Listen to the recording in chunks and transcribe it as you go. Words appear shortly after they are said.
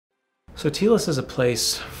So Telos is a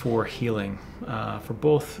place for healing for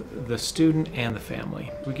both the student and the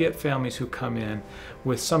family. We get families who come in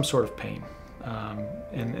with some sort of pain.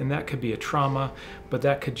 And that could be a trauma, but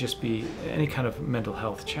that could just be any kind of mental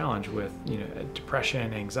health challenge with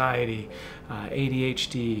depression, anxiety,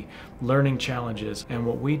 ADHD, learning challenges. And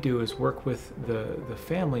what we do is work with the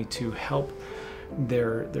family to help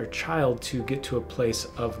their child to get to a place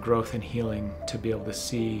of growth and healing, to be able to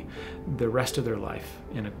see the rest of their life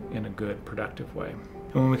in a good, productive way.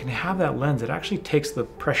 And when we can have that lens, it actually takes the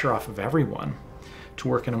pressure off of everyone to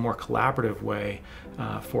work in a more collaborative way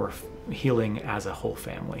for healing as a whole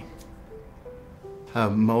family.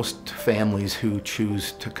 Most families who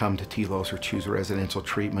choose to come to Telos or choose residential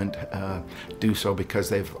treatment do so because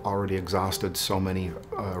they've already exhausted so many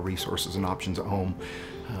resources and options at home.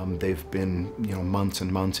 They've been, months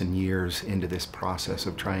and months and years into this process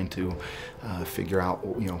of trying to figure out,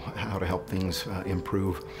 how to help things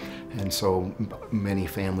improve. And so many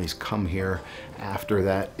families come here after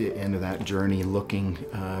that end of that journey looking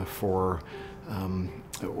for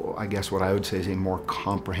I guess what I would say is a more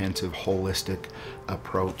comprehensive, holistic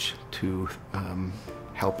approach to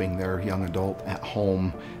helping their young adult at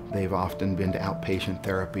home. They've often been to outpatient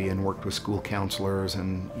therapy and worked with school counselors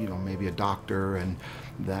and maybe a doctor, and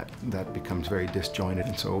that becomes very disjointed.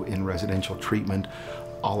 And so in residential treatment,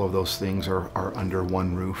 all of those things are under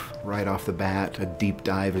one roof. Right off the bat, a deep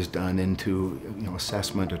dive is done into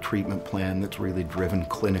assessment, a treatment plan that's really driven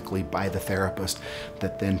clinically by the therapist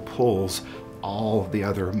that then pulls all the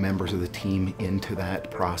other members of the team into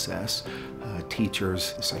that process.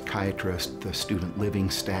 Teachers, psychiatrists, the student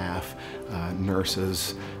living staff,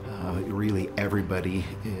 nurses, really everybody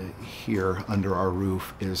here under our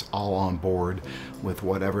roof is all on board with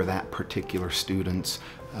whatever that particular student's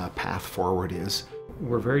path forward is.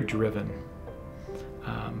 We're very driven,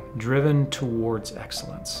 driven towards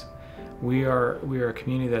excellence. We are a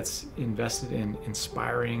community that's invested in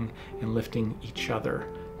inspiring and lifting each other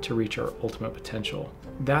to reach our ultimate potential.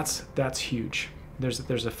 That's huge.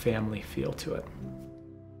 There's a family feel to it.